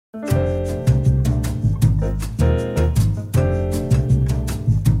Welcome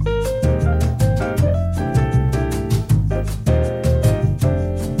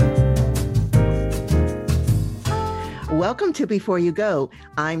to Before You Go.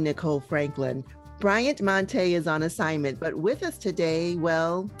 I'm Nicole Franklin. Bryant Monte is on assignment, but with us today,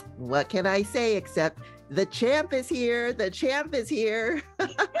 well, what can I say except the champ is here. The champ is here.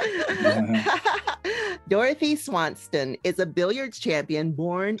 Dorothy Swanston is a billiards champion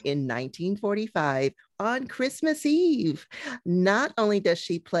born in 1945 on Christmas Eve. Not only does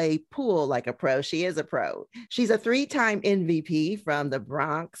she play pool like a pro, she is a pro. She's a three-time MVP from the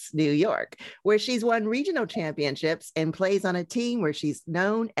Bronx, New York, where she's won regional championships and plays on a team where she's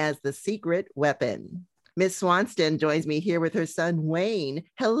known as the secret weapon. Miss Swanston joins me here with her son, Wayne.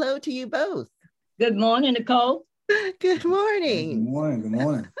 Hello to you both. Good morning, Nicole. Good morning. Good morning. Good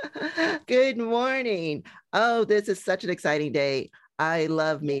morning. Good morning. Oh, this is such an exciting day. I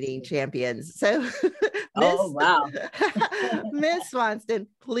love meeting champions. So, wow. Miss Swanston,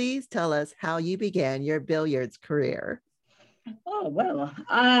 please tell us how you began your billiards career. Oh, well,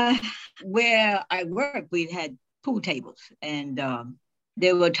 where I work, we had pool tables, and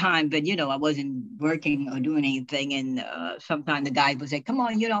there were times that, I wasn't working or doing anything. And sometimes the guys would say, come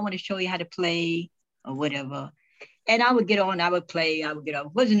on, I want to show you how to play or whatever. And I would get on, I would play, I would get on.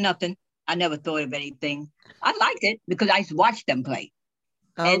 It wasn't nothing. I never thought of anything. I liked it because I used to watch them play.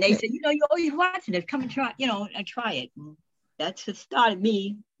 Okay. And they said, you're always watching it. Come and try, and try it. And that's what started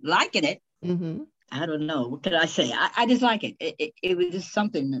me liking it. Mm-hmm. I don't know. What could I say? I just like it. It was just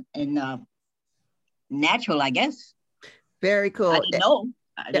something natural, I guess. Very cool.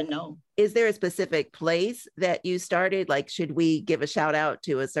 I didn't know. Is there a specific place that you started? Like, should we give a shout out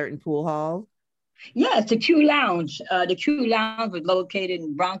to a certain pool hall? Yes, the Q Lounge. The Q Lounge was located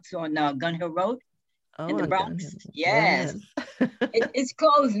in Bronx on Gun Hill Road. In the Bronx. Yes. It's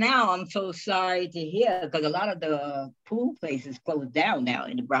closed now. I'm so sorry to hear, because a lot of the pool places closed down now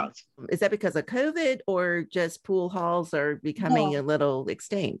in the Bronx. Is that because of COVID, or just pool halls are becoming a little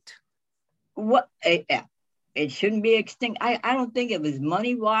extinct? What? It shouldn't be extinct. I don't think it was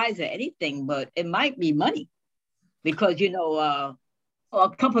money-wise or anything, but it might be money, because, a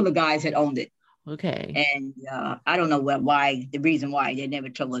couple of guys had owned it. Okay. And I don't know why, the reason why. They never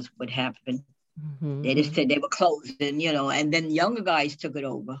told us what happened. Mm-hmm. They just said they were closing, and then younger guys took it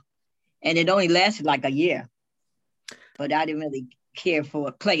over. And it only lasted like a year. But I didn't really care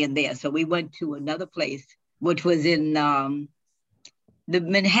for playing there. So we went to another place, which was in the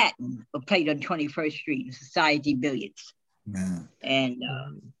Manhattan, played on 21st Street, Society Billiards. Man. And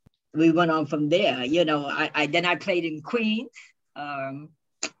we went on from there. Then I played in Queens.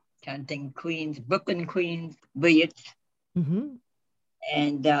 Trying to think, Brooklyn, Queens, billiards. Mm-hmm.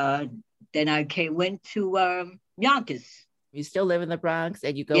 And then I went to Yonkers. You still live in the Bronx,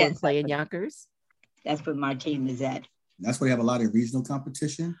 and you go and play in Yonkers? That's where my team is at. That's where you have a lot of regional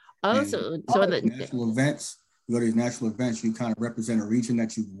competition. Oh, so the national events, you go to these national events, you kind of represent a region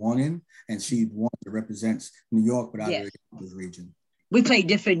that you've won in, and she won to represent New York, but out of this region. We play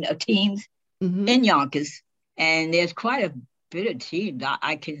different teams in Yonkers, and there's quite a bit of teams.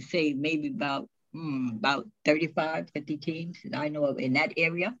 I can say maybe about 35, 50 teams that I know of in that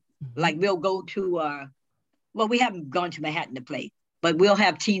area. Like we'll go to, we haven't gone to Manhattan to play, but we'll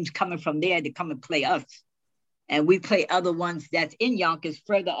have teams coming from there to come and play us. And we play other ones that's in Yonkers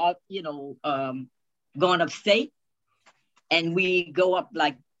further up, going upstate. And we go up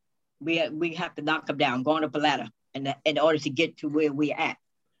like, we have to knock them down, going up a ladder in order to get to where we're at.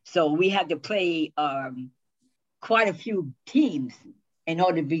 So we had to play quite a few teams in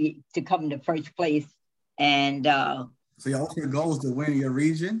order to come to first place. And so your ultimate goal is to win your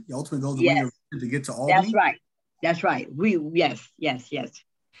region. Your ultimate goal is to win your region to get to Albany. That's right. Yes.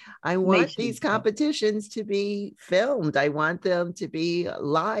 I want these competitions to be filmed. I want them to be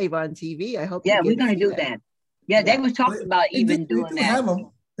live on TV. I hope. Yeah, we're going to do that. Yeah, they were talking about even doing that.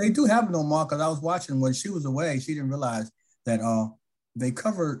 They do have them, Mark, because I was watching when she was away. She didn't realize that they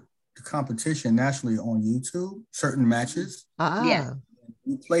covered the competition nationally on YouTube, certain matches. Yeah.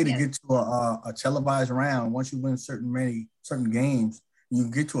 You play to get to a televised round. Once you win certain games, you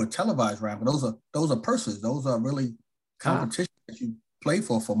get to a televised round. But those are purses. Those are really competitions that you play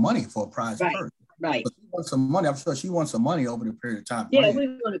for money, for a prize purse. Right. But she wants some money. I'm sure she wants some money over the period of time. Yeah, we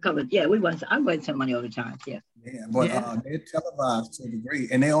want to cover. Yeah, I want some money over time. Yeah. Yeah, but they're televised to a degree,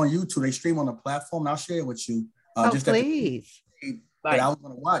 and they're on YouTube. They stream on the platform. And I'll share it with you. Please. But I was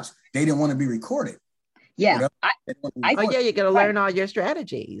going to watch. They didn't want to be recorded. Yeah. You're going to learn all your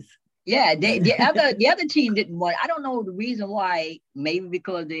strategies. Yeah, the other team didn't want. I don't know the reason why. Maybe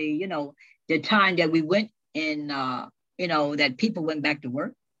because the time that we went in, that people went back to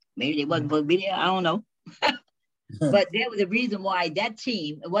work. Maybe they wasn't supposed to be there. I don't know. But there was a reason why that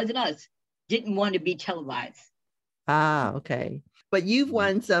team, it wasn't us, didn't want to be televised. Ah, okay. But you've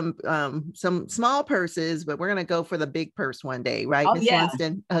won some small purses, but we're gonna go for the big purse one day, right, Miss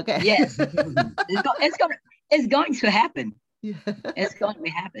Swanston? Okay. Yes. It's going to happen. Yeah. It's going to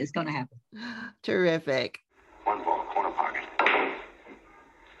happen. It's going to happen. Terrific. One ball, corner pocket. I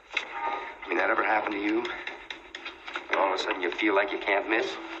mean, that ever happened to you? All of a sudden you feel like you can't miss?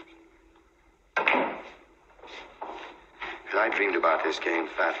 Because I dreamed about this game,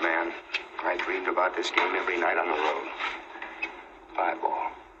 fat man. I dreamed about this game every night on the road. 5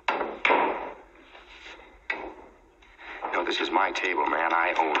 ball. No, this is my table, man.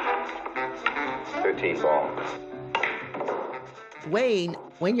 I own it. 13 ball. Wayne,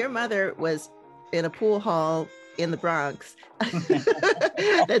 when your mother was in a pool hall in the Bronx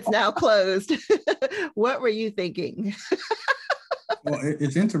that's now closed, what were you thinking? Well,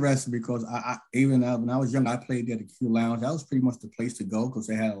 it's interesting because I even when I was young, I played at the Q Lounge. That was pretty much the place to go because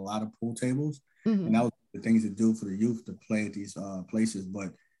they had a lot of pool tables, and that was the things to do for the youth to play at these places.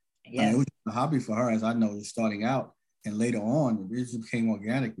 But it was a hobby for her, as I know, just starting out. And later on, it just became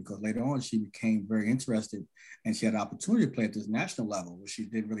organic because later on she became very interested and she had an opportunity to play at this national level, which she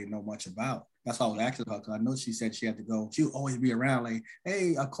didn't really know much about. That's why I was asking her, because I know she said she had to go. She would always be around like,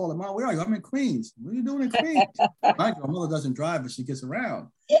 hey, I call her, Mom, where are you? I'm in Queens. What are you doing in Queens? My mother doesn't drive, but she gets around.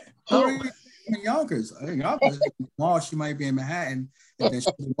 How are you in Yonkers? Tomorrow she might be in Manhattan and then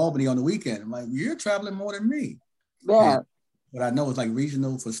she'll be in Albany on the weekend. I'm like, you're traveling more than me. Yeah. And what I know is like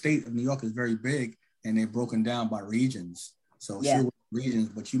regional for state of New York is very big. And they're broken down by regions. So sure, regions,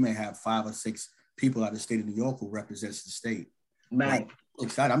 but you may have 5 or 6 people out of the state of New York who represents the state. Right. But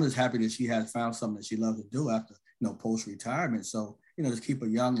excited. I'm just happy that she has found something that she loves to do after, post-retirement. So, just keep her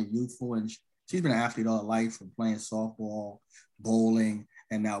young and youthful. And she's been an athlete all her life, from playing softball, bowling,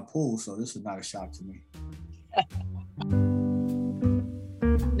 and now pool. So this is not a shock to me.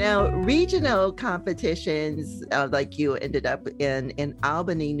 Now, regional competitions, like you ended up in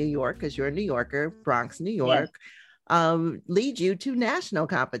Albany, New York, because you're a New Yorker, Bronx, New York, lead you to national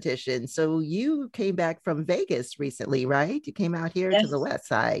competitions. So you came back from Vegas recently, right? You came out here to the West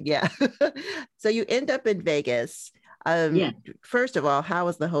Side. Yeah. So you end up in Vegas. First of all, how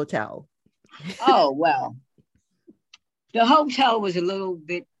was the hotel? Oh, well, the hotel was a little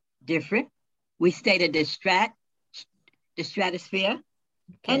bit different. We stayed at the Stratosphere.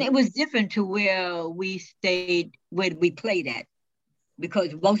 Okay. And it was different to where we stayed, where we played at,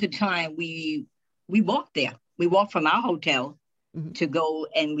 because most of the time we walked there. We walked from our hotel to go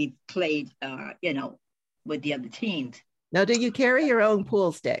and we played, with the other teams. Now, do you carry your own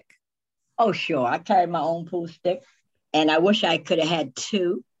pool stick? Oh, sure. I carry my own pool stick. And I wish I could have had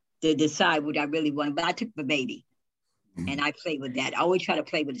 2 to decide what I really wanted. But I took the baby and I played with that. I always try to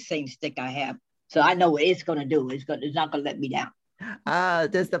play with the same stick I have. So I know what it's going to do. It's not going to let me down.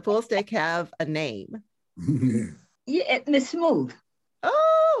 Does the pool stick have a name? Yeah, Miss Smooth.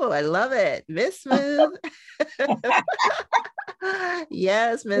 Oh, I love it. Miss Smooth.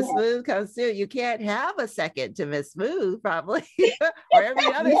 Yes, Miss Smooth comes soon. You can't have a second to Miss Smooth, probably. Or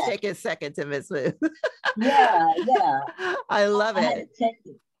every other stick is second to Miss Smooth. Yeah. I love it.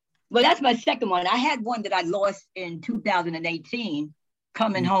 Well, that's my second one. I had one that I lost in 2018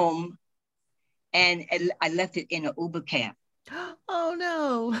 coming home, and I left it in an Uber cab. Oh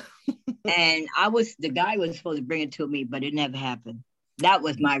no. And the guy was supposed to bring it to me, but it never happened. That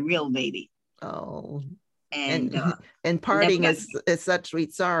was my real baby. Oh. And parting is such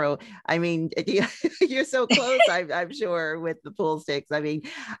sweet sorrow. I mean, you're so close, I'm sure, with the pool sticks. I mean,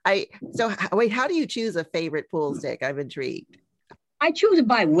 wait, how do you choose a favorite pool stick? I'm intrigued. I choose it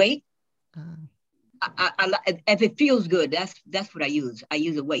by weight. If it feels good, that's what I use. I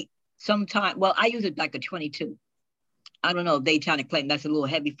use a weight. Sometimes, I use it like a 22. I don't know if they trying to claim that's a little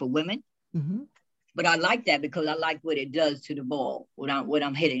heavy for women, but I like that because I like what it does to the ball when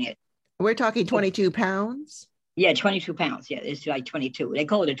I'm hitting it. We're talking 22 pounds? Yeah, 22 pounds. Yeah, it's like 22. They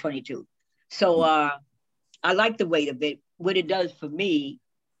call it a 22. So I like the weight of it. What it does for me,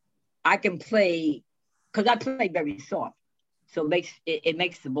 I can play, because I play very soft. So it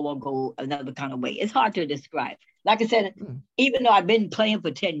makes the ball go another kind of way. It's hard to describe. Like I said, even though I've been playing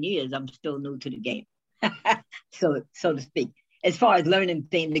for 10 years, I'm still new to the game, so to speak, as far as learning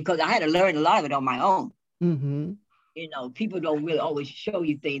things, because I had to learn a lot of it on my own. People don't really always show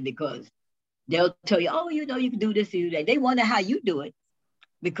you things because they'll tell you, oh, you can do this, you do that. They wonder how you do it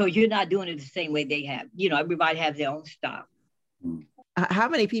because you're not doing it the same way they have. Everybody has their own style. How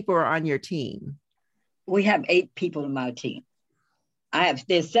many people are on your team? We have 8 people in my team.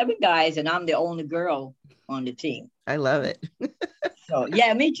 There's 7 guys and I'm the only girl on the team. I love it. So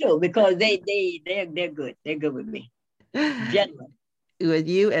yeah, me too, because they're good. They're good with me. Gentlemen. With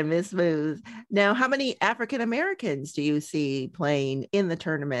you and Miss Smooth. Now, how many African Americans do you see playing in the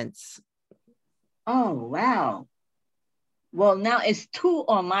tournaments? Oh, wow. Well, now it's 2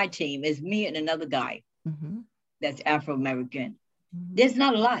 on my team. It's me and another guy that's Afro-American. There's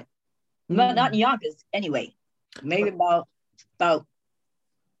not a lot. Well, not in Yonkers anyway. Maybe about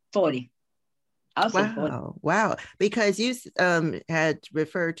 40. I'll say 40. Wow. Because you had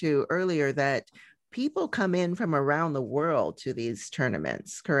referred to earlier that people come in from around the world to these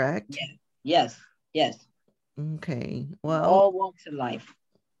tournaments, correct? Yeah. Yes. Okay. Well, all walks of life.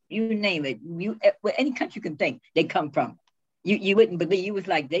 You name it. Any country you can think, they come from. You wouldn't believe. You was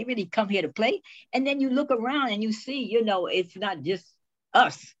like, they really come here to play. And then you look around and you see, it's not just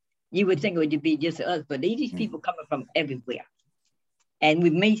us. You would think it would be just us, but these people coming from everywhere. And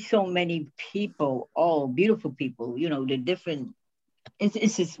we've made so many people, all beautiful people, the different,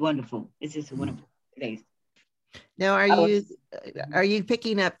 it's just wonderful. It's just a wonderful place. Now, are you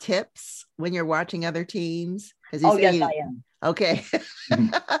picking up tips when you're watching other teams? Yes, I am. Okay.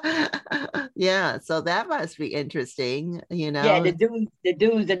 Yeah, so that must be interesting, Yeah, the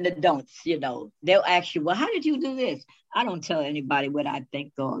do's and the don'ts, they'll ask you, well, how did you do this? I don't tell anybody what I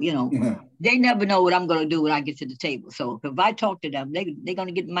think, or, they never know what I'm going to do when I get to the table. So if I talk to them, they're going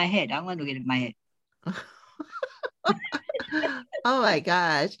to get in my head. I'm going to get in my head. Oh my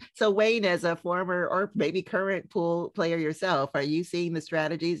gosh. So Wayne, as a former or maybe current pool player yourself, are you seeing the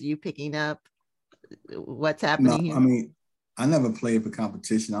strategies? Are you picking up what's happening here? I mean, I never played for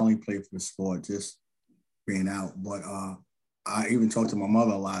competition. I only played for the sport, just being out. But I even talked to my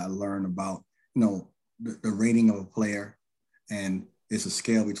mother a lot. I learned about, the rating of a player. And it's a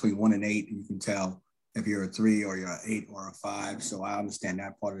scale between 1 and 8. And you can tell if you're a 3 or you're an 8 or a 5. So I understand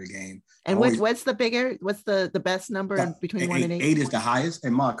that part of the game. And what's the best number between 1 and 8? 8 is the highest.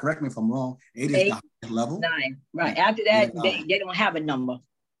 And Ma, correct me if I'm wrong. 8 is the highest level. 9. Right. After that, they don't have a number.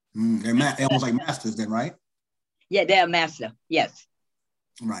 They're almost like masters then, right? Yeah, they're a master. Yes.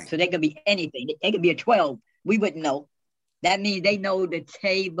 Right. So they could be anything. They could be a 12. We wouldn't know. That means they know the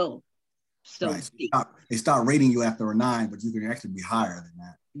table. So right. They start rating you after a 9, but you can actually be higher than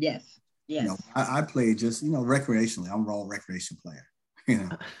that. Yes. I play just, recreationally. I'm a raw recreation player.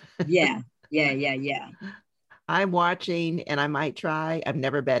 Yeah. I'm watching and I might try. I'm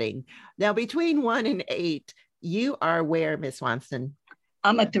never betting. Now, between 1 and 8, you are where, Miss Swanson?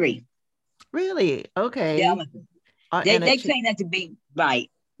 I'm a 3. Really? Okay. Yeah, I'm a 3. They claim that to be right.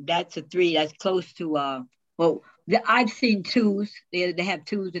 That's a 3. That's close to I've seen 2s. They have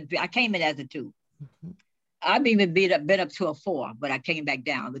 2s and 3. I came in as a 2. I've even been up to a 4, but I came back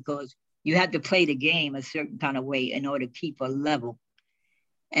down because you have to play the game a certain kind of way in order to keep a level.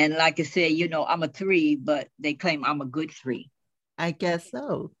 And like I said, I'm a 3, but they claim I'm a good 3. I guess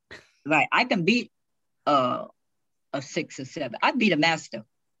so. Right. I can beat a 6 or 7. I beat a master.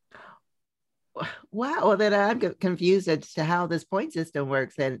 Wow. Well, then I'm confused as to how this point system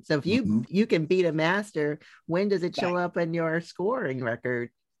works. And so if you can beat a master, when does it show up in your scoring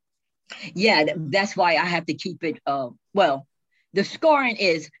record? Yeah, that's why I have to keep it. The scoring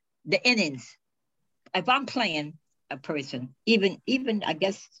is the innings. If I'm playing a person, even I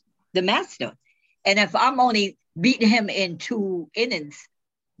guess the master, and if I'm only beating him in 2 innings,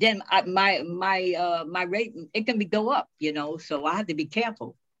 then my rate, it can go up. So I have to be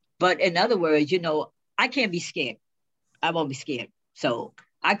careful. But in other words, I can't be scared. I won't be scared. So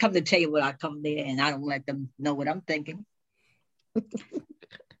I come to tell you what I come there, and I don't let them know what I'm thinking.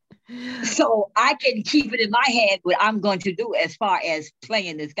 So I can keep it in my head what I'm going to do as far as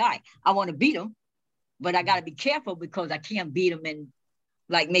playing this guy. I want to beat him, but I got to be careful because I can't beat him in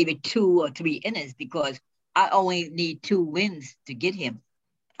like maybe 2 or 3 innings because I only need 2 wins to get him.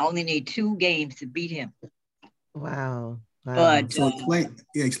 I only need 2 games to beat him. Wow. But so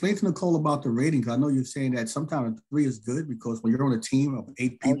explain to Nicole about the rating, because I know you're saying that sometimes a 3 is good because when you're on a team of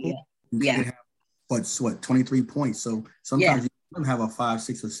 8 people, you can have 23 points. So sometimes you don't have a 5,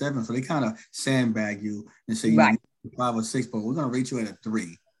 6, or 7. So they kind of sandbag you and say you need 5 or 6, but we're going to rate you at a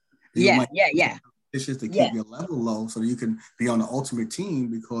 3. Yeah. It's just to keep your level low so that you can be on the ultimate team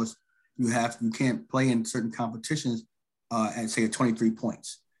because you can't play in certain competitions at say at 23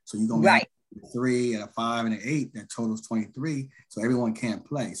 points. So you're going to have 3 and a 5 and an 8 that totals 23. So everyone can't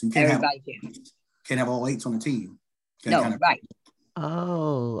play. So you can't have all 8s on the team. Right.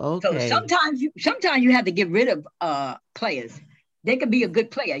 Oh, okay. So sometimes you have to get rid of players. They could be a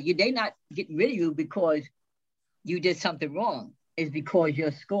good player. They not getting rid of you because you did something wrong. It's because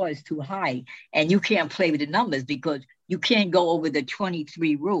your score is too high and you can't play with the numbers because you can't go over the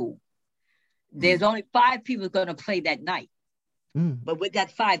 23 rule. There's only 5 people going to play that night. But with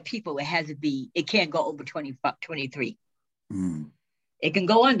that 5 people, it can't go over 23. It can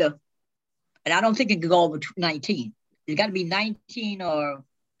go under, and I don't think it can go over 19. It's got to be 19 or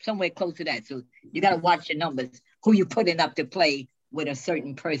somewhere close to that. So you got to watch your numbers, who you putting up to play with a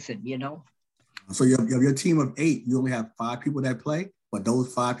certain person, you know? So you have your team of 8, you only have 5 people that play, but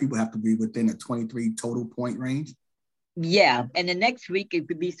those 5 people have to be within a 23 total point range? Yeah, and the next week it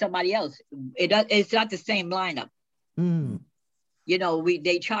could be somebody else. It's not the same lineup. You know,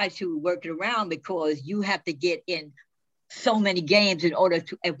 they try to work it around because you have to get in so many games in order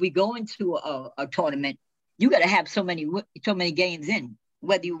to, if we go into a tournament, you got to have so many games in,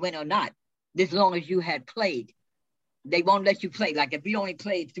 whether you win or not, as long as you had played. They won't let you play. Like if you only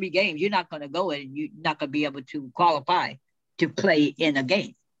played 3 games, you're not going to go in. You're not going to be able to qualify to play in a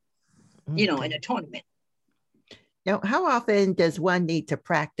game, you know, in a tournament. Now, how often does one need to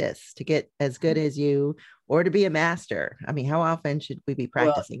practice to get as good as you or to be a master? I mean, how often should we be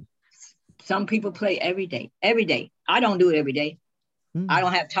practicing? Well, some people play every day. Every day. I don't do it every day. I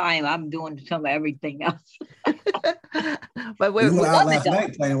don't have time. I'm doing some of everything else. But you were out last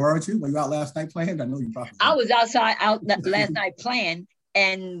night playing, weren't you? Were you out last night playing? I know you probably. I was out last night playing,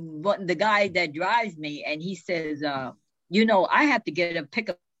 and the guy that drives me, and he says, you know, I have to pick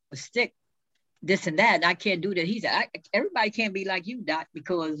up a stick, this and that, and I can't do that. He said, everybody can't be like you, Doc,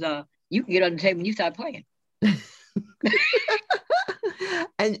 because you can get on the table and you start playing.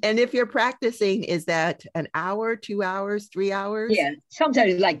 And if you're practicing, is that an hour, 2 hours, 3 hours? Yeah,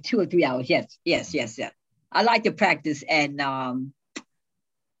 sometimes it's like 2 or 3 hours. Yes. I like to practice, and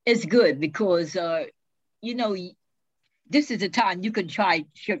it's good because you know, this is the time you can try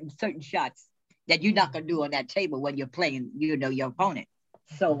certain shots that you're not gonna do on that table when you're playing, you know, your opponent.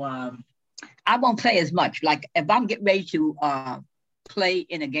 So I won't play as much. Like if I'm getting ready to play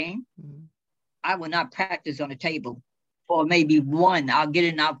in a game, I will not practice on the table. Or maybe one, I'll get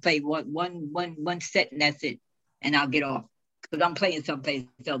in, I'll play one set, and that's it, and I'll get off because I'm playing someplace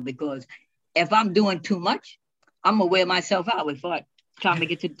else. Because if I'm doing too much, I'm gonna wear myself out before time to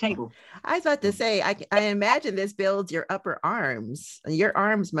get to the table. I was about to say, I imagine this builds your upper arms. Your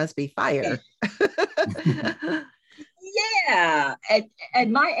arms must be fire. Yeah, at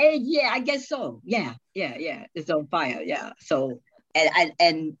my age, yeah, I guess so. Yeah, it's on fire. Yeah, so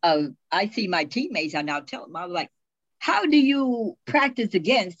and I see my teammates, and I'll tell them, I'm like, how do you practice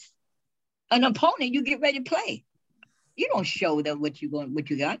against an opponent you get ready to play? You don't show them what you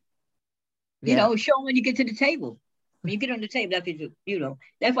got. You know, show them when you get to the table. When you get on the table, that's you know.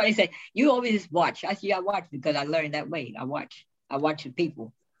 That's why they say you always watch. I watch because I learned that way. I watch the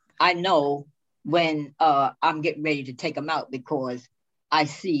people. I know when I'm getting ready to take them out because I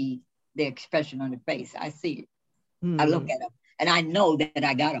see the expression on the face. I see it. I look at them, and I know that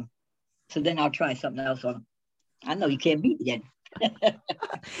I got them. So then I'll try something else on them. I know you can't beat it then.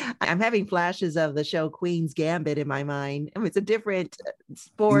 I'm having flashes of the show Queen's Gambit in my mind. I mean, it's a different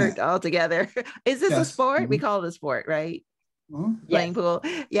sport altogether. Is this a sport? We call it a sport, right? Playing pool.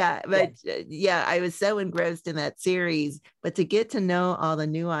 Yeah. But I was so engrossed in that series, but to get to know all the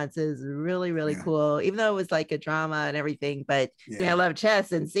nuances, really, really cool, even though it was like a drama and everything, but I love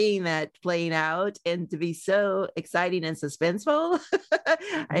chess and seeing that playing out and to be so exciting and suspenseful.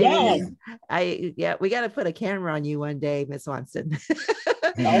 We got to put a camera on you one day, Miss Swanston.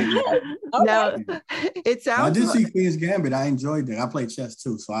 No, it sounds. I did see Queen's Gambit. I enjoyed it. I played chess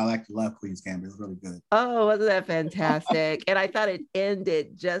too, so I like to love Queen's Gambit. It's really good. Oh, wasn't that fantastic? And I thought it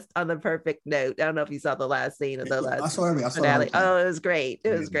ended just on the perfect note. I don't know if you saw the last scene of the last. I saw everything. Oh, it was great.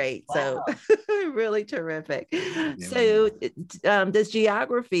 It was great. Wow. So really terrific. So, does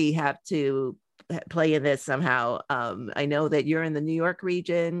geography have to play in this somehow? I know that you're in the New York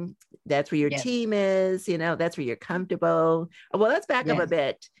region. That's where your team is, you know, that's where you're comfortable. Well, let's back up a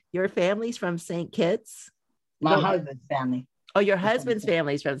bit. Your family's from St. Kitts? My husband's family. Oh, your husband's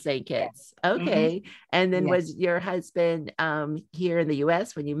family's from St. Kitts. Okay. And then was your husband here in the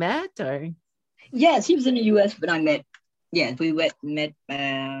U.S. when you met, or? Yes, he was in the U.S. when I met. Yes, we met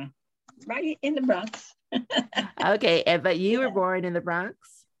right in the Bronx. Okay, but you were born in the Bronx?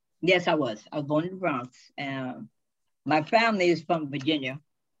 Yes, I was. I was born in the Bronx. My family is from Virginia.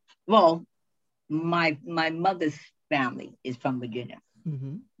 Well, my mother's family is from Virginia.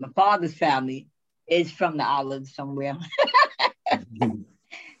 My father's family is from the islands somewhere.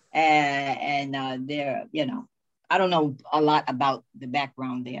 and they're, you know, I don't know a lot about the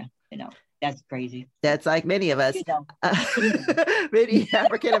background there, you know. That's crazy. That's like many of us, you know. Many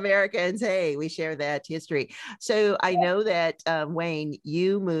African Americans. Hey, we share that history. So I know that Wayne,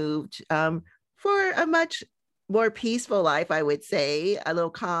 you moved for a much more peaceful life, I would say, a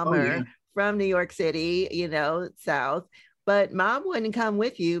little calmer from New York City, you know, south. but mom wouldn't come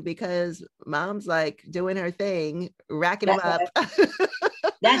with you because mom's like doing her thing, racking them up. Right.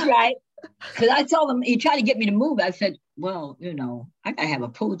 That's right. Because I told him, he tried to get me to move. I said, well, I got to have a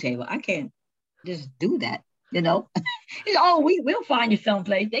pool table. I can't just do that, He said, oh, we'll find you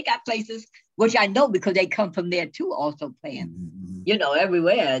someplace. They got places, which I know because they come from there too, also playing.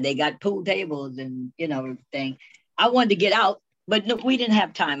 Everywhere. They got pool tables and, everything. I wanted to get out, but no, we didn't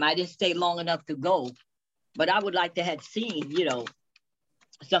have time. I didn't stay long enough to go. But I would like to have seen,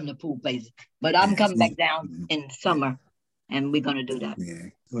 some of the pool places. But I'm coming back down in summer, and we're going to do that. Yeah.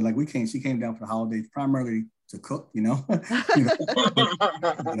 Well, she came down for the holidays primarily to cook, So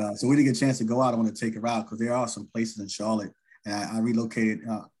we didn't get a chance to go out. I want to take her out because there are some places in Charlotte. And I relocated.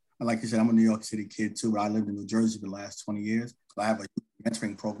 Like you said, I'm a New York City kid too, but I lived in New Jersey for the last 20 years. So I have a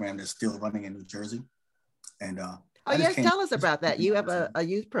mentoring program that's still running in New Jersey. And tell us about that. You have a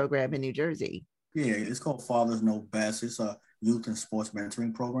youth program in New Jersey. Yeah, it's called Fathers Know Best. It's a youth and sports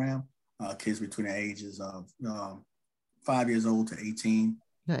mentoring program. Kids between the ages of 5 years old to 18.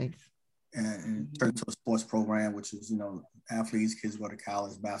 Nice. And it turned into a sports program, which is, athletes, kids go to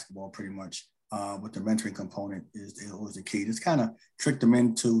college, basketball pretty much. With the mentoring component is always the key. Just kind of trick them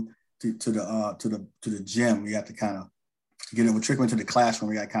into to the gym. You have to kind of trick them into the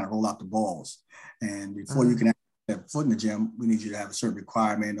classroom. You got to kind of roll out the balls. And before you can have foot in the gym, we need you to have a certain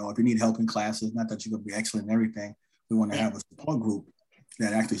requirement, or if you need help in classes, not that you're going to be excellent in everything, we want to have a support group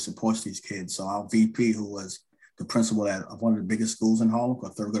that actually supports these kids. So our VP, who was the principal of one of the biggest schools in Harlem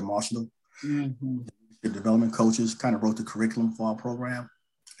called Thurgood Marshall, the development coaches kind of wrote the curriculum for our program.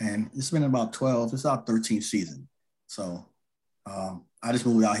 And it's been about 13th season. So I just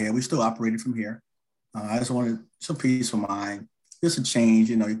moved out here. We still operated from here. I just wanted some peace of mind, just a change.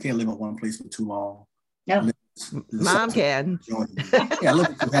 You can't live in one place for too long. No. Mom can. Yeah, I lived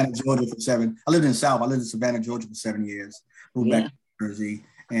in Savannah, Georgia for 7. I lived in South. I lived in Savannah, Georgia for 7 years. Moved back to New Jersey,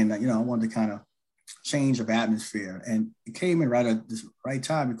 and I wanted to kind of change of atmosphere, and it came in right at this right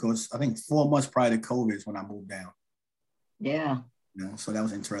time because I think 4 months prior to COVID is when I moved down. Yeah. So that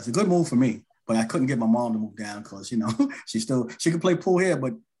was interesting. Good move for me, but I couldn't get my mom to move down because she could play pool here,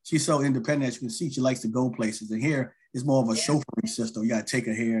 but she's so independent. As you can see, she likes to go places, and here is more of a chauffeuring system. You got to take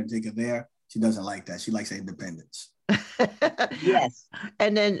her here and take her there. She doesn't like that. She likes her independence. Yes.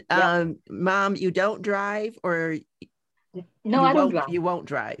 And then, Mom, you don't drive, or no, I don't drive. You won't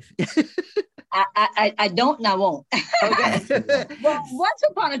drive. I don't, and I won't. Okay. Well, once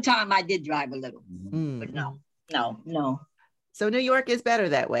upon a time, I did drive a little, but no. So New York is better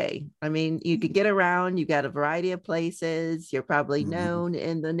that way. I mean, you can get around. You got a variety of places. You're probably known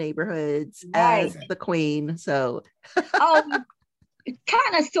in the neighborhoods as the queen. So.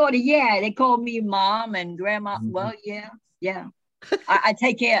 Kind of, sort of, yeah. They call me mom and grandma. Well, yeah. I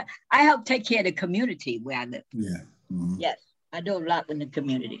take care. I help take care of the community where I live. Yeah. Yes, I do a lot in the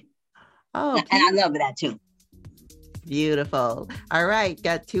community. Oh, and I love that too. Beautiful. All right,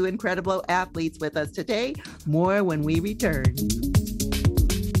 got 2 incredible athletes with us today. More when we return.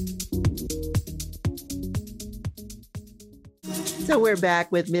 So we're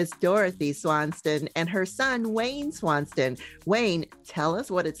back with Miss Dorothy Swanston and her son, Wayne Swanston. Wayne, tell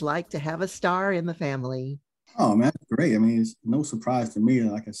us what it's like to have a star in the family. Oh, man, that's great. I mean, it's no surprise to me.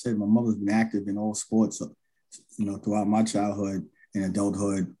 Like I said, my mother's been active in all sports, throughout my childhood and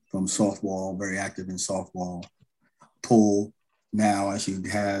adulthood, from softball, very active in softball, pool. Now she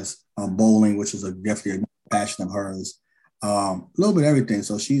has bowling, which is definitely a passion of hers. A little bit of everything.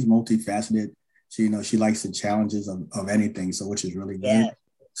 So she's multifaceted. She likes the challenges of anything, so which is really good. Yeah.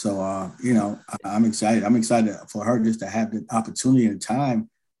 So, I'm excited. I'm excited for her just to have the opportunity and time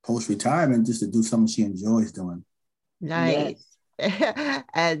post-retirement just to do something she enjoys doing. Nice. Yes.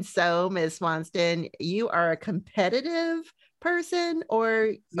 And so, Ms. Swanston, you are a competitive person, or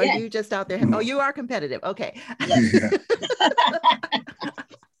are you just out there? Oh, you are competitive. Okay.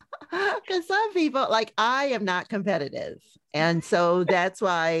 Because some people, like, I am not competitive. And so that's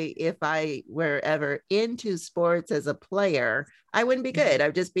why if I were ever into sports as a player, I wouldn't be good.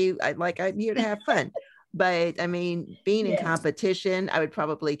 I'm here to have fun. But I mean, being in competition, I would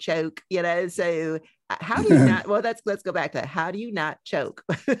probably choke, so how do you not, well, let's go back to that. How do you not choke?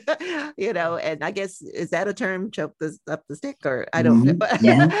 And I guess, is that a term, choke up the stick, or I don't know.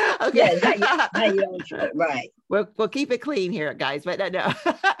 Okay. Yeah, how you don't choke, right. We'll keep it clean here, guys, but no.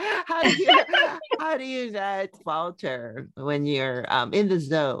 How do you not falter when you're in the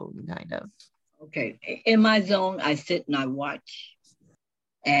zone, kind of? Okay. In my zone, I sit and I watch.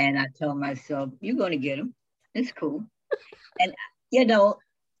 And I tell myself, you're going to get him. It's cool. And,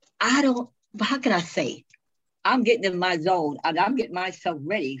 how can I say? I'm getting in my zone. I'm getting myself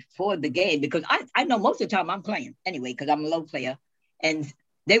ready for the game because I know most of the time I'm playing anyway because I'm a low player. And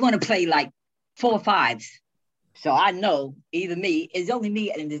they want to play like 4 or 5s. So I know either me, it's only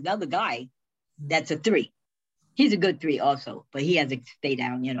me and there's another guy that's a 3. He's a good 3 also, but he has to stay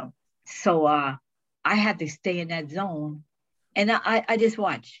down, you know. So I have to stay in that zone. And I just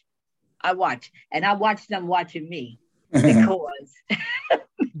watch. I watch. And I watch them watching me because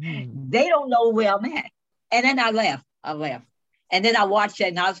they don't know where I'm at. And then I laugh. And then I watch it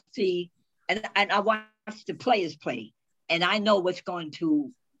and I'll see, and I watch the players play. And I know what's going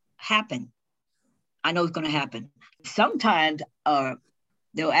to happen. I know it's going to happen. Sometimes the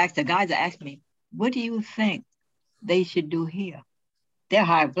guys will ask me, what do you think they should do here? They're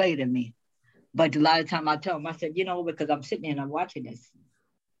higher play than me. But a lot of time I tell them, I said, you know, because I'm sitting here and I'm watching this.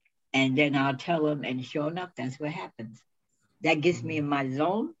 And then I'll tell them, and sure enough, that's what happens. That gets me in my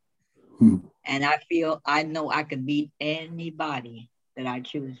zone. And I know I can beat anybody that I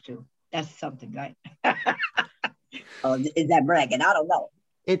choose to. That's something, right? Is that bragging? I don't know.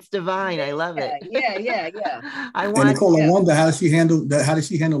 It's divine. I love it. Yeah. Nicole, I wonder how does she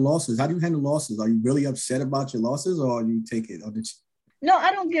handle losses? How do you handle losses? Are you really upset about your losses, or do you take it? No,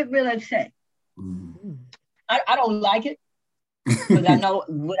 I don't get really upset. I don't like it because I know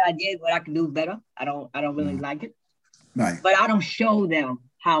what I did, what I can do better. I don't really like it. Right. But I don't show them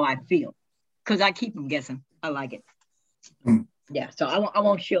how I feel because I keep them guessing. I like it. Yeah. So I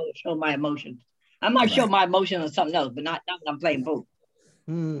won't show my emotions. I might show my emotions on something else, but not when I'm playing pool.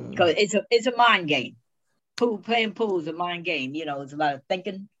 Because it's a mind game. Playing pool is a mind game. You know, it's a lot of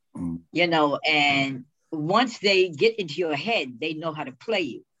thinking. You know, and once they get into your head, they know how to play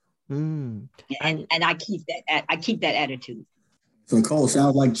you. And I keep that attitude. So Nicole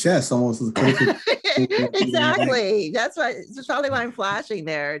sounds like chess almost. Exactly. That's probably why I'm flashing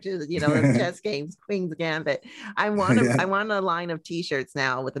there too. You know, those chess games, Queen's Gambit. I want a line of T-shirts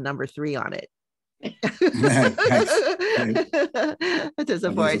now with the number 3 on it. To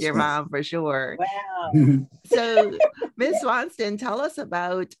support your mom for sure. Wow. So Miss Swanston, tell us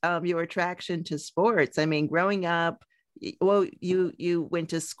about your attraction to sports. I mean, growing up, well, you went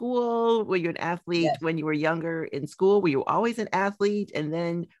to school. Were you an athlete when you were younger in school? Were you always an athlete? And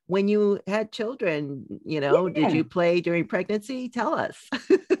then when you had children, you know, did you play during pregnancy? Tell us.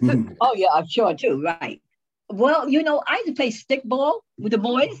 Oh yeah, I'm sure too. Right. Well, you know, I used to play stickball with the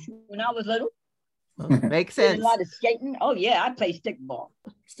boys when I was little. Makes sense. A lot of skating. Oh yeah, I play stickball.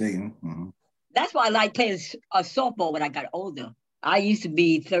 Skating. That's why I like playing softball when I got older. I used to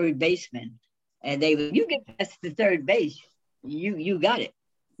be third baseman, and you get past the third base, you got it.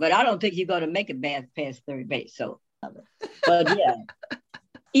 But I don't think you're going to make it past third base. So, but yeah,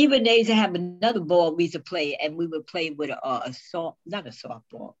 even they used to have another ball we used to play, and we would play with not a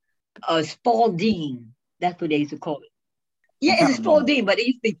softball, a Spalding. That's what they used to call it. Yeah, it's a Spalding, but it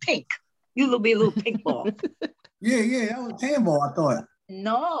used to be pink. You will be a little pink ball. Yeah, that was handball, I thought.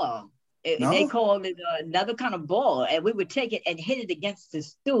 No. They called it another kind of ball, and we would take it and hit it against the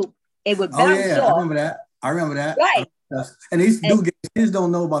stoop. It would bounce off. I remember that. Right. And these kids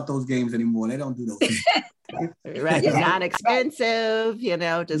don't know about those games anymore. They don't do those things. Right. It's not expensive, you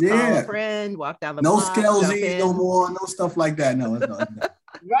know, just call a friend, walk down the block. No Skelsies no more, no stuff like that. No.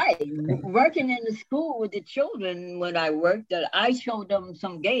 Right. Working in the school with the children, when I worked, I showed them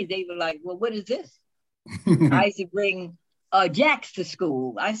some games. They were like, well, what is this? I used to bring jacks to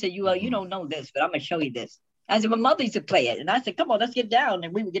school. I said, you don't know this, but I'm going to show you this. I said, my mother used to play it. And I said, come on, let's get down.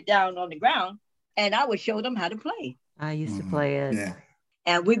 And we would get down on the ground, and I would show them how to play. I used to play it. Yeah.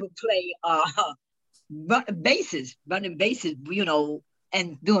 And we would play running bases, you know,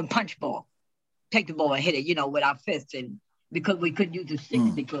 and doing punch ball. Take the ball and hit it, you know, with our fists. And because we couldn't use the sticks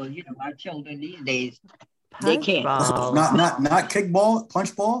because, you know, our children these days, they can't. Not kickball,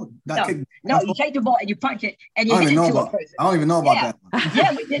 punch ball? No, you take the ball and you punch it and you hit it to a person. I don't even know about that.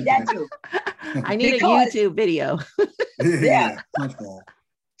 Yeah, we did that too. I need a YouTube video. Yeah. Punch ball.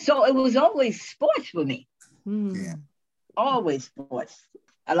 So it was always sports for me. Yeah. Always sports.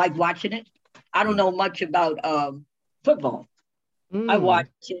 I like watching it. I don't know much about football. I watch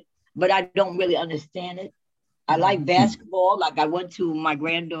it, but I don't really understand it. I like basketball. Like I went to my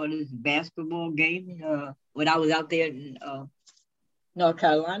granddaughter's basketball game when I was out there in North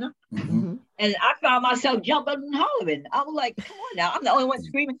Carolina. Mm-hmm. And I found myself jumping and hollering. I was like, come on now. I'm the only one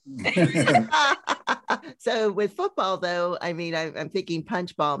screaming. So with football, though, I mean, I'm thinking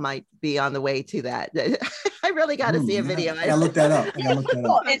punch ball might be on the way to that. I really got to see a video. I look that up.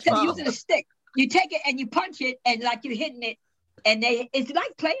 Instead of using a stick, you take it and you punch it and like you're hitting it. And it's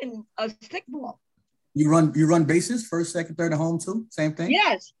like playing a stick ball. You run bases, first, second, third, and home too? Same thing?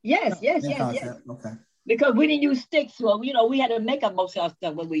 Yes. Okay. because we didn't use sticks. Well, you know, we had to make up most of our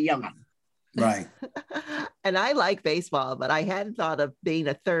stuff when we were younger. Right. And I like baseball, but I hadn't thought of being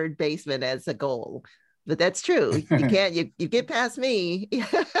a third baseman as a goal. But that's true. You can't, you get past me,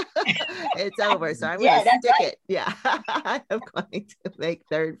 it's over. So I'm going to stick it. Yeah. I'm going to make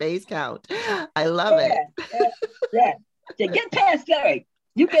third base count. I love it. Yeah. To get past third,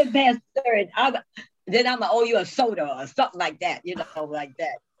 you get past third, then I'm going to owe you a soda or something like that, you know, like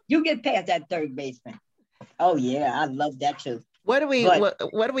that. You get past that third baseman. Oh, yeah. I love that too. What do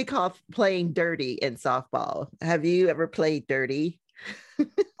we call playing dirty in softball? Have you ever played dirty?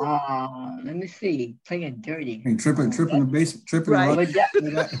 Let me see. Playing dirty. And tripping the base, tripping. Right.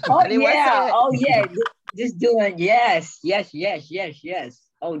 Oh yeah. Just doing yes.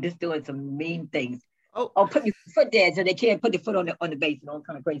 Oh, just doing some mean things. Oh, put your foot there so they can't put their foot on the base and all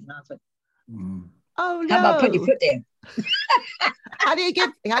kind of crazy nonsense. Mm. Oh no! How about putting your foot there? How do you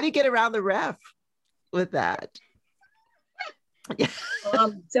get around the ref with that?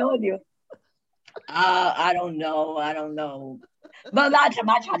 I'm telling you. I don't know. But a lot of time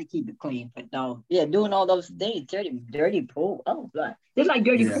I try to keep it clean. But no, yeah, doing all those things, dirty pool. Oh, God. It's like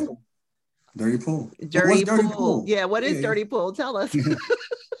dirty pool. Dirty pool. Dirty pool. Yeah, what is dirty pool? Tell us.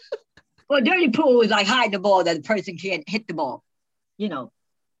 Well, dirty pool is like hiding the ball that the person can't hit the ball. You know.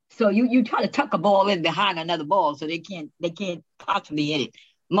 So you try to tuck a ball in behind another ball so they can't possibly hit it.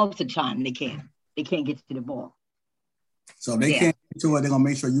 Most of the time they can't. They can't get to the ball. So they can't get to it, they're gonna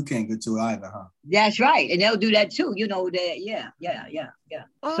make sure you can't get to it either, huh? That's right. And they'll do that too. You know that, yeah.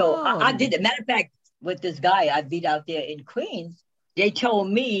 Oh. So I did it. Matter of fact, with this guy I beat out there in Queens, they told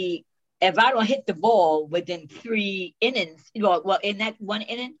me if I don't hit the ball within 3 innings, well, in that one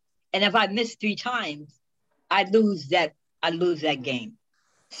inning, and if I miss 3 times, I lose that game.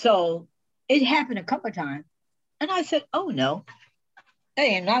 So it happened a couple of times. And I said, oh no, that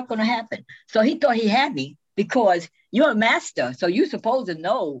ain't not gonna happen. So he thought he had me because you're a master. So you're supposed to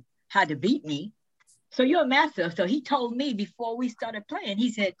know how to beat me. So you're a master. So he told me before we started playing,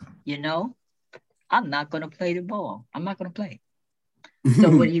 he said, I'm not gonna play the ball. I'm not gonna play.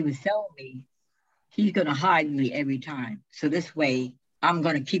 So what he was telling me, he's gonna hide me every time. So this way I'm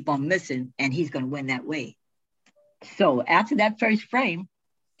gonna keep on missing and he's gonna win that way. So after that first frame,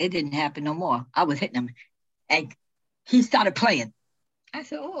 it didn't happen no more. I was hitting him and he started playing. I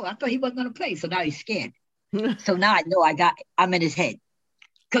said, oh, I thought he wasn't going to play. So now he's scared. So now I know I'm in his head.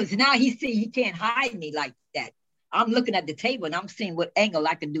 Because now he can't hide me like that. I'm looking at the table and I'm seeing what angle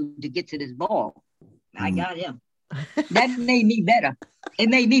I can do to get to this ball. I got him. That made me better. It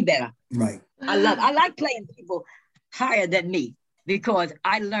made me better. Right. I like playing people higher than me because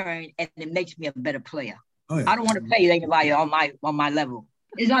I learn and it makes me a better player. Oh, yeah. I don't want to play anybody on my level.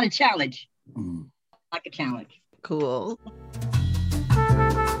 It's not a challenge. Like a challenge. Cool.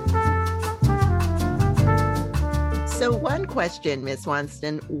 So one question, Miss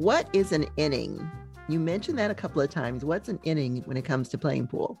Swanston, what is an inning? You mentioned that a couple of times. What's an inning when it comes to playing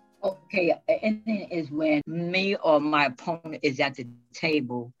pool? Okay, an inning is when me or my opponent is at the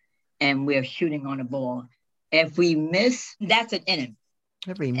table and we're shooting on the ball. If we miss, that's an inning.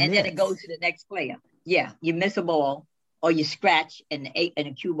 Then it goes to the next player. Yeah, you miss a ball or you scratch and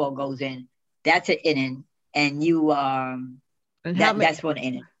the cue ball goes in. That's an inning, and you that's one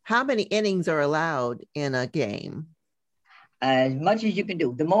inning. How many innings are allowed in a game? As much as you can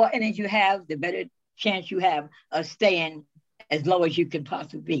do. The more innings you have, the better chance you have of staying as low as you can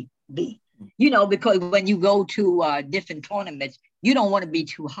possibly be. Because when you go to different tournaments, you don't want to be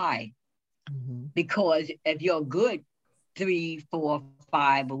too high. Because if you're good 3, 4,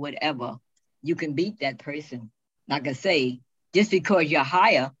 5 or whatever, you can beat that person. Like I say, just because you're a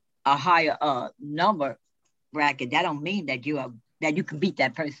higher number bracket, that don't mean that you can beat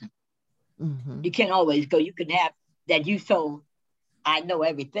that person. You can't always go. You can have that I know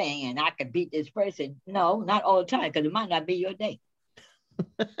everything and I can beat this person. No, not all the time, because it might not be your day.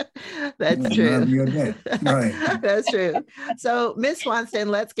 That's true. Right. That's true. So, Miss Swanston,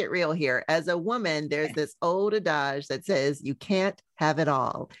 let's get real here. As a woman, there's this old adage that says you can't have it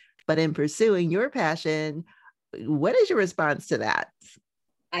all. But in pursuing your passion, what is your response to that?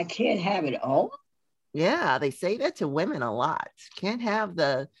 I can't have it all? Yeah, they say that to women a lot. Can't have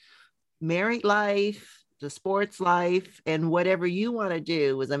the married life, the sports life, and whatever you want to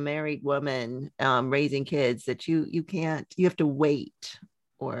do as a married woman, raising kids, that you can't, you have to wait,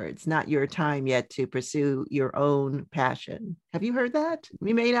 or it's not your time yet to pursue your own passion. Have you heard that?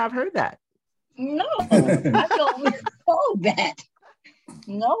 You may not have heard that. No, I don't know that.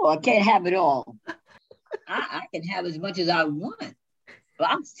 No, I can't have it all. I can have as much as I want, but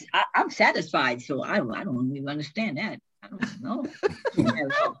I'm satisfied. So I don't even understand that. I don't know.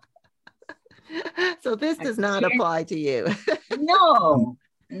 So this does not apply to you. No,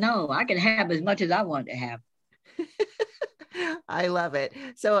 no, I can have as much as I want to have. I love it.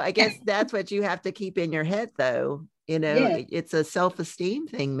 So I guess that's what you have to keep in your head, though. You know, Yeah. it's a self-esteem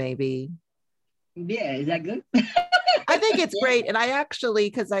thing, maybe. Yeah, is that good? I think it's great. And I actually,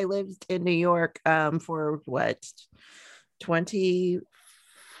 because I lived in New York for what,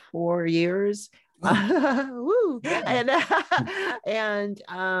 24 years. Woo. And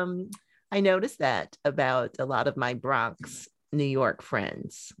I noticed that about a lot of my Bronx, New York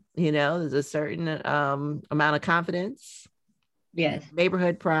friends. You know, there's a certain amount of confidence. Yes.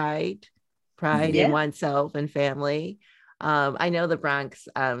 Neighborhood pride in oneself and family. I know the Bronx,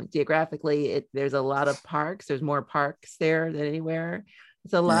 geographically, there's a lot of parks. There's more parks there than anywhere.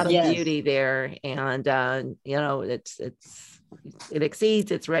 It's a lot of beauty there. And, you know, it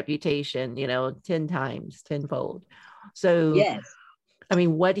exceeds its reputation, you know, 10 times, tenfold. So, yes. I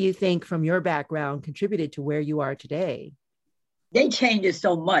mean, what do you think from your background contributed to where you are today? They changed it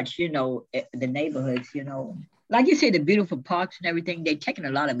so much, you know, the neighborhoods, you know, like you say, the beautiful parks and everything, they're taking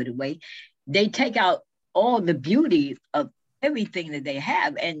a lot of it away. They take out all the beauty of everything that they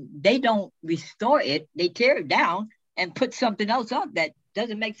have, and they don't restore it. They tear it down and put something else up that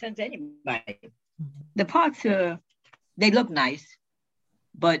doesn't make sense to anybody. The parks they look nice,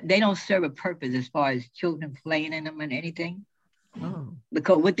 but they don't serve a purpose as far as children playing in them and anything. Oh.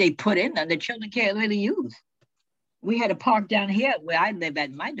 Because what they put in them, the children can't really use. We had a park down here where I live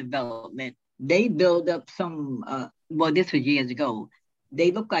at my development. They build up some, well, this was years ago.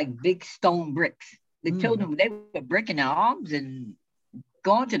 They look like big stone bricks. The children, they were breaking their arms and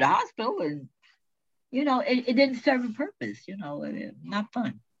going to the hospital, and, you know, it didn't serve a purpose, you know, not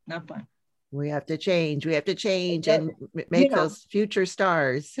fun. We have to change. And make those future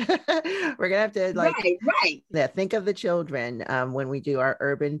stars. We're going to have to right. Yeah, think of the children when we do our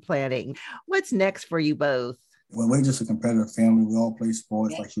urban planning. What's next for you both? Well, we're just a competitive family. We all play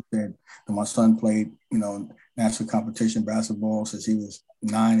sports, like you said. And my son played, you know, national competition basketball since he was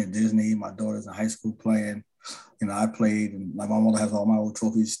 9 at Disney. My daughter's in high school playing. You know, I played, and my mother has all my old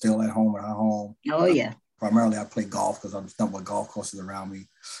trophies still at home at her home. Oh, yeah. Primarily, I play golf because I'm done with golf courses around me.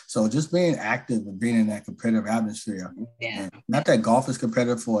 So just being active and being in that competitive atmosphere. Yeah. And not that golf is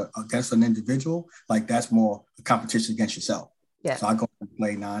competitive against an individual, like that's more a competition against yourself. Yeah. So I go and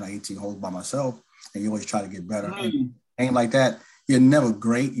play 9 or 18 holes by myself, and you always try to get better. And ain't like that. You're never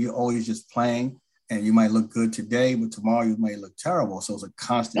great. You're always just playing, and you might look good today, but tomorrow you might look terrible. So it's a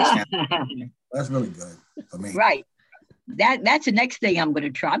constant challenge. That's really good for me. Right. That's the next thing I'm going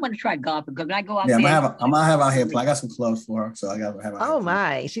to try. I'm going to try golf because when I go out there. I might have out here play. I got some clubs for her, so I got to have out here. Oh,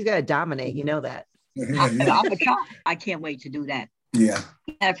 my. She's got to dominate. You know that. I'm going to try. I can't wait to do that. Yeah.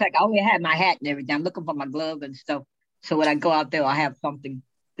 Matter of fact, I already have my hat and everything. I'm looking for my glove and stuff. So when I go out there, I have something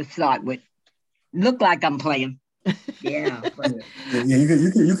to start with. Look like I'm playing. Yeah. Yeah, you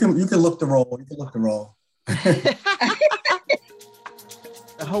can look the role. You can look the role.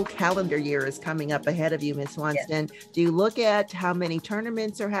 The whole calendar year is coming up ahead of you, Miss Swanston. Yes. Do you look at how many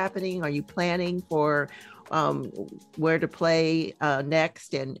tournaments are happening? Are you planning for where to play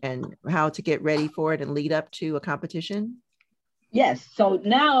next and how to get ready for it and lead up to a competition? Yes. So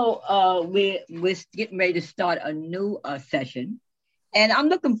now we're getting ready to start a new session. And I'm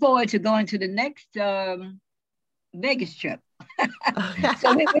looking forward to going to the next Vegas trip.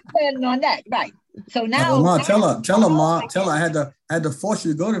 So we're planning on that, right? So now, Ma, tell her, Ma, I had to force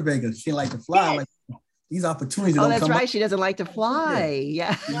you to go to Vegas. She like to fly. Yes. Like these opportunities. Oh, that's right. She doesn't like to fly.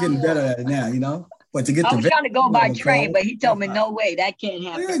 Yeah. You're getting better at it now, you know. But to get I was trying to go by train, but he told me no way, that can't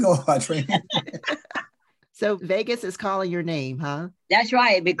happen. You go by train. So Vegas is calling your name, huh? That's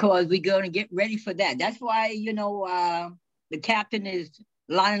right, because we're going to get ready for that. That's why, you know, the captain is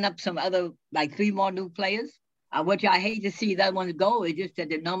lining up some other, like 3 more new players. Which I hate to see that one go. It's just that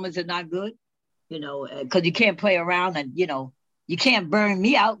the numbers are not good, you know, because you can't play around and, you know, you can't burn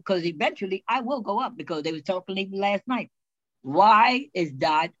me out because eventually I will go up because they were talking even last night. Why is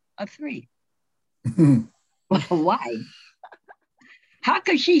Dot a 3? Why? How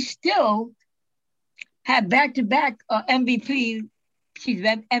could she still have back-to-back MVP? She's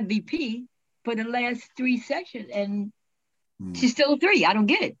MVP for the last 3 sessions and she's still a 3. I don't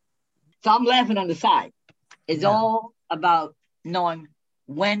get it. So I'm laughing on the side. It's all about knowing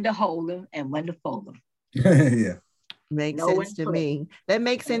when to hold them and when to fold them. Yeah. Makes sense to me. That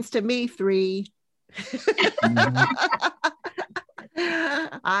makes sense to me, 3.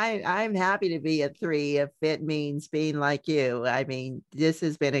 I'm happy to be a 3 if it means being like you. I mean, this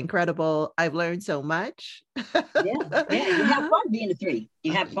has been incredible. I've learned so much. Yeah, you have fun being a 3.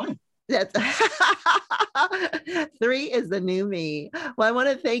 You have fun. That's 3 is the new me. Well, I want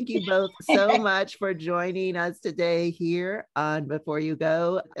to thank you both so much for joining us today here on Before You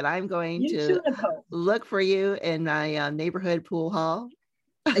Go. And I'm going to look for you in my neighborhood pool hall.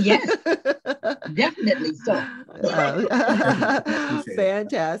 Yes, definitely so.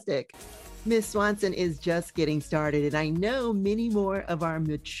 Fantastic. Miss Swanson is just getting started, and I know many more of our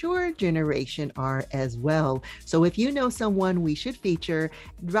mature generation are as well. So if you know someone we should feature,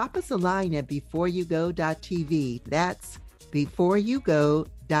 drop us a line at beforeyougo.tv. That's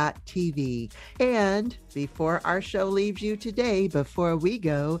beforeyougo.tv. And before our show leaves you today, before we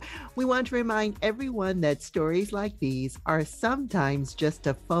go, we want to remind everyone that stories like these are sometimes just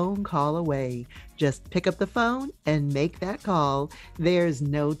a phone call away. Just pick up the phone and make that call. There's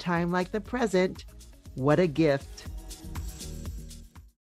no time like the present. What a gift.